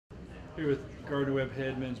Here with Gardner-Webb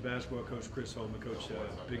head men's basketball coach Chris Holtmann. Coach,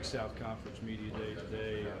 Big South Conference Media Day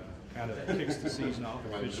today kind of kicks the season off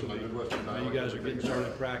officially. Now you guys are getting started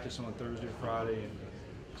in practice on Thursday or Friday. And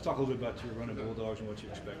let's talk a little bit about your Runnin Bulldogs and what you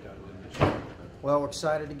expect out of them this year. Well, we're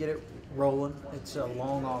excited to get it rolling. It's a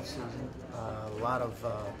long off season. A lot of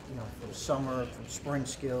from summer, from spring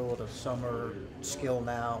skill to summer skill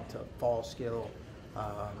now to fall skill.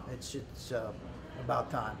 It's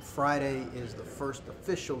about time. Friday is the first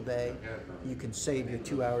official day. You can save your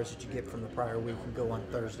 2 hours that you get from the prior week and go on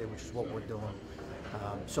Thursday, which is what we're doing.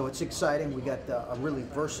 So it's exciting. We got a really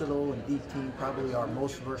versatile and deep team, probably our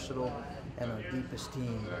most versatile and our deepest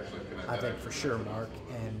team, I think for sure, Mark.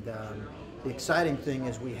 And the exciting thing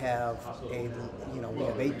is we have we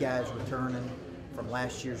have 8 guys returning from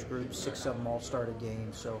last year's group. 6 of them all started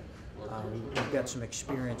games, so we've got some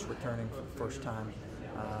experience returning for the first time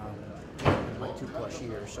in like 2+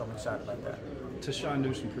 years. So I'm excited about that. Tashawn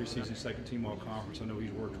Newsom, preseason second team all conference. I know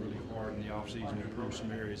he's worked really hard in the offseason to improve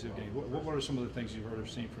some areas of the game. What are some of the things you've heard or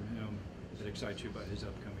seen from him that excite you about his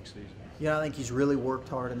upcoming season? Yeah, I think he's really worked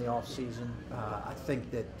hard in the offseason. I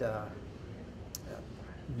think that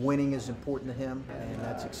winning is important to him, and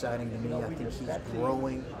that's exciting to me. I think he's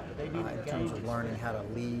growing in terms of learning how to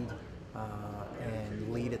lead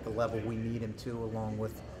and lead at the level we need him to, along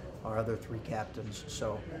with our other 3 captains.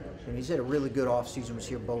 So he's had a really good offseason. Was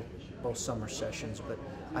here both summer sessions, but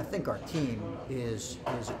I think our team is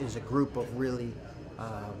a group of really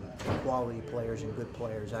quality players and good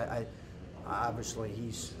players.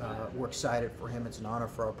 Obviously, we're excited for him. It's an honor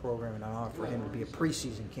for our program and an honor for him to be a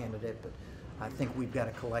preseason candidate, but I think we've got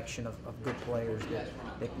a collection of good players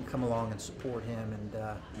that can come along and support him.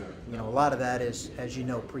 And a lot of that is, as you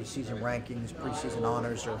know, preseason rankings, preseason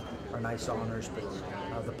honors are nice honors,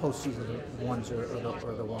 but the postseason ones are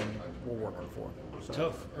the one we're working for. So.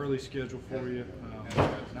 Tough early schedule for you.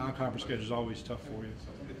 Non-conference schedule is always tough for you.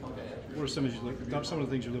 What are some of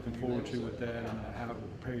the things you're looking forward to with that, and how to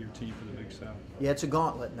prepare your team for the Big South? Yeah, it's a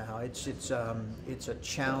gauntlet now. It's a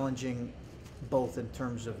challenging, both in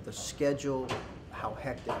terms of the schedule, how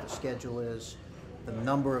hectic the schedule is, the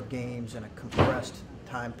number of games in a compressed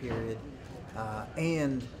time period,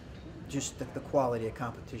 and just the quality of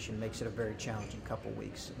competition makes it a very challenging couple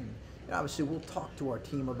weeks. And obviously, we'll talk to our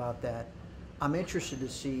team about that. I'm interested to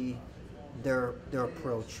see their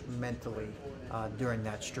approach mentally during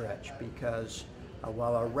that stretch, because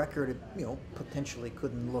while our record potentially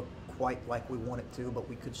couldn't look quite like we want it to, but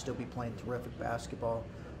we could still be playing terrific basketball.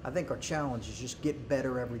 I think our challenge is just get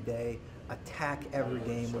better every day, attack every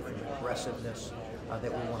game with the aggressiveness that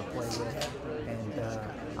we want to play with,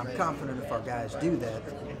 and I'm confident if our guys do that,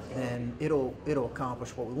 then it'll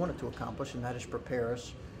accomplish what we want it to accomplish, and that is prepare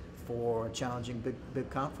us for a challenging big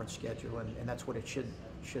conference schedule, and that's what it should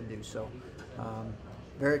do. So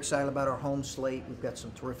very excited about our home slate. We've got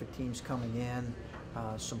some terrific teams coming in,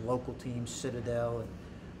 some local teams, Citadel and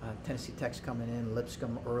Tennessee Tech's coming in,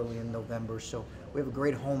 Lipscomb early in November. So we have a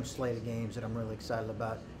great home slate of games that I'm really excited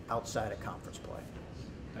about outside of conference play.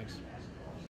 Thanks.